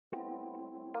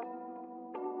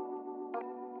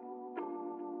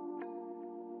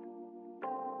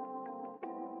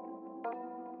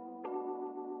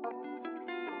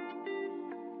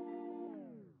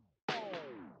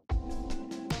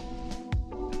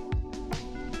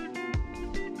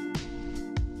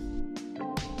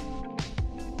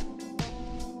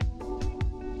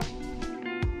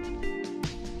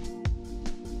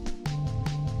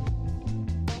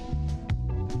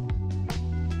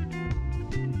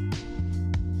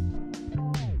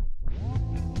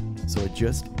So I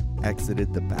just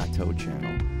exited the Bateau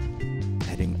Channel,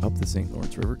 heading up the St.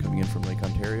 Lawrence River, coming in from Lake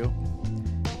Ontario,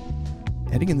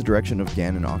 heading in the direction of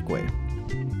Gananoque,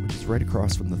 which is right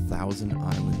across from the Thousand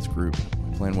Islands group.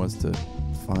 My plan was to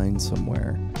find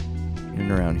somewhere in and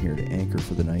around here to anchor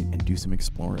for the night and do some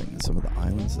exploring in some of the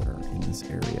islands that are in this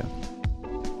area.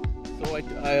 So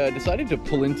I decided to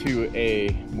pull into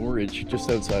a moorage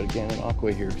just outside of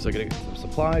Gananoque here because I gotta get some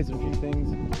supplies and a few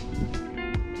things.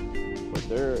 But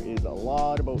there is a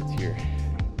lot of boats here.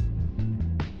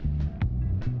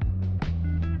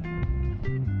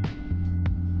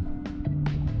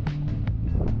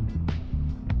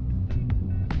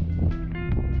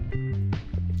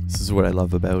 This is what I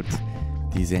love about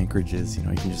these anchorages. You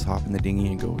know, you can just hop in the dinghy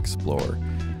and go explore.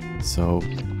 So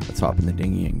let's hop in the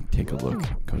dinghy and take a look,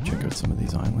 go check out some of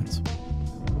these islands.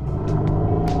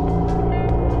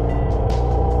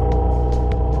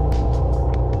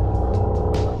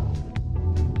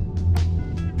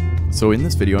 So in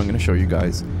this video, I'm going to show you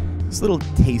guys just little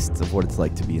tastes of what it's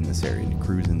like to be in this area and to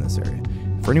cruise in this area.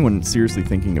 For anyone seriously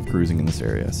thinking of cruising in this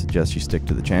area, I suggest you stick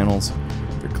to the channels.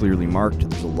 They're clearly marked.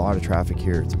 There's a lot of traffic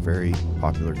here. It's a very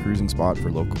popular cruising spot for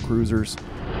local cruisers,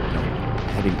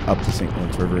 heading up the St.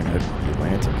 Lawrence River and out of the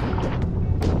Atlantic.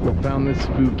 I found this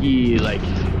spooky,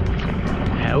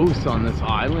 house on this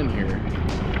island here.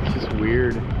 It's just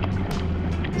weird.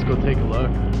 Let's go take a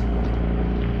look.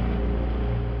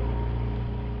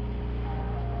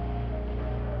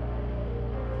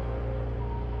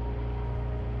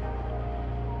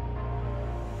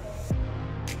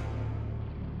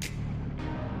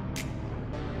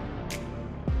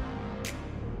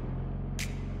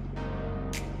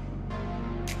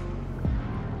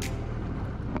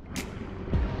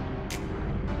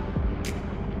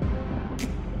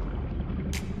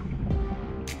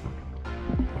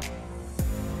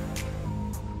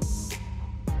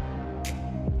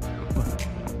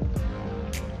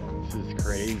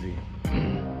 Crazy.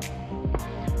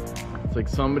 It's like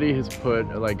somebody has put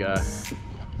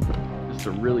just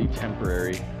a really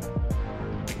temporary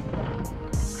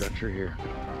structure here.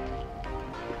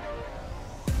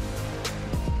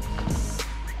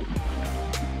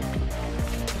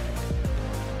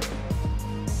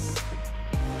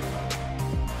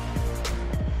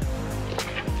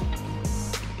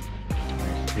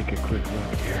 Let's take a quick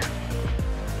look here.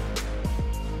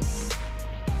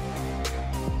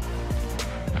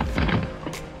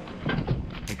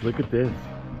 Look at this.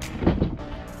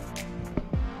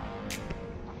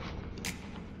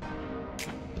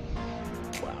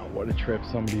 Wow, what a trip.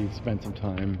 Somebody spent some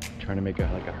time trying to make a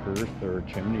hearth or a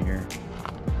chimney here.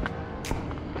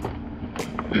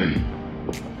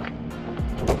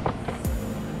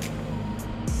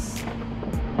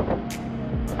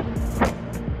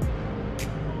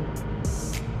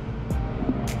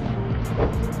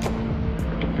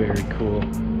 Very cool.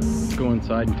 Let's go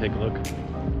inside and take a look.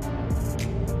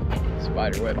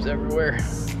 Spider webs everywhere.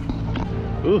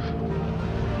 Oof.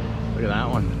 Look at that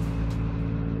one.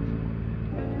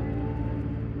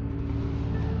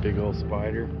 Big old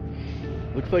spider.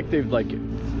 Looks like they've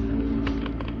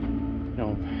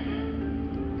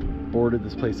boarded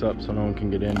this place up so no one can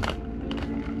get in.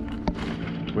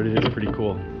 But it is pretty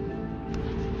cool.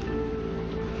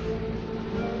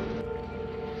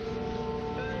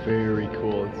 Very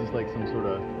cool. This is like some sort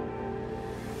of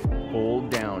fold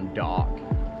down dock.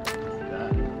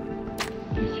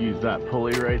 Just use that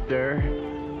pulley right there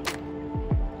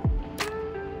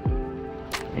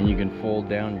and you can fold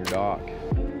down your dock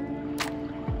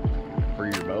for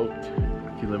your boat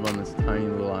if you live on this tiny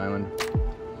little island.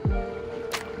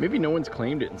 Maybe no one's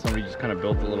claimed it and somebody just kind of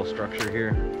built a little structure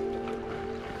here.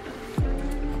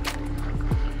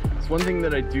 It's one thing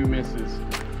that I do miss is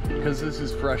because this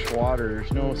is fresh water,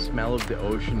 there's no smell of the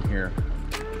ocean here.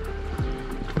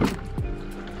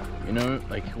 You know,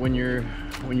 like when you're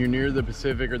near the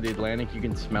Pacific or the Atlantic, you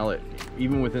can smell it.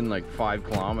 Even within 5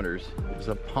 kilometers, there's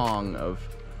a pong of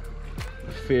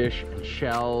fish and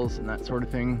shells and that sort of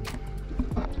thing.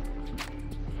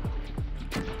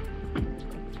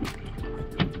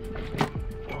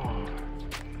 Oh.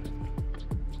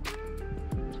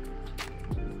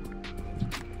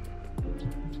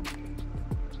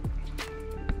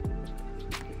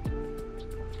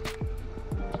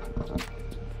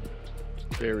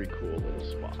 Very cool little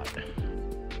spot.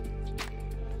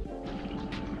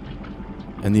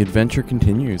 And the adventure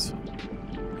continues.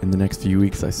 In the next few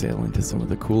weeks, I sail into some of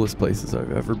the coolest places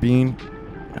I've ever been,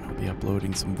 and I'll be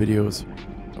uploading some videos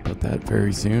about that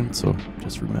very soon. So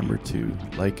just remember to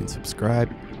like and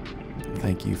subscribe. And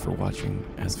thank you for watching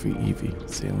SVEV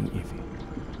Sailing Evie.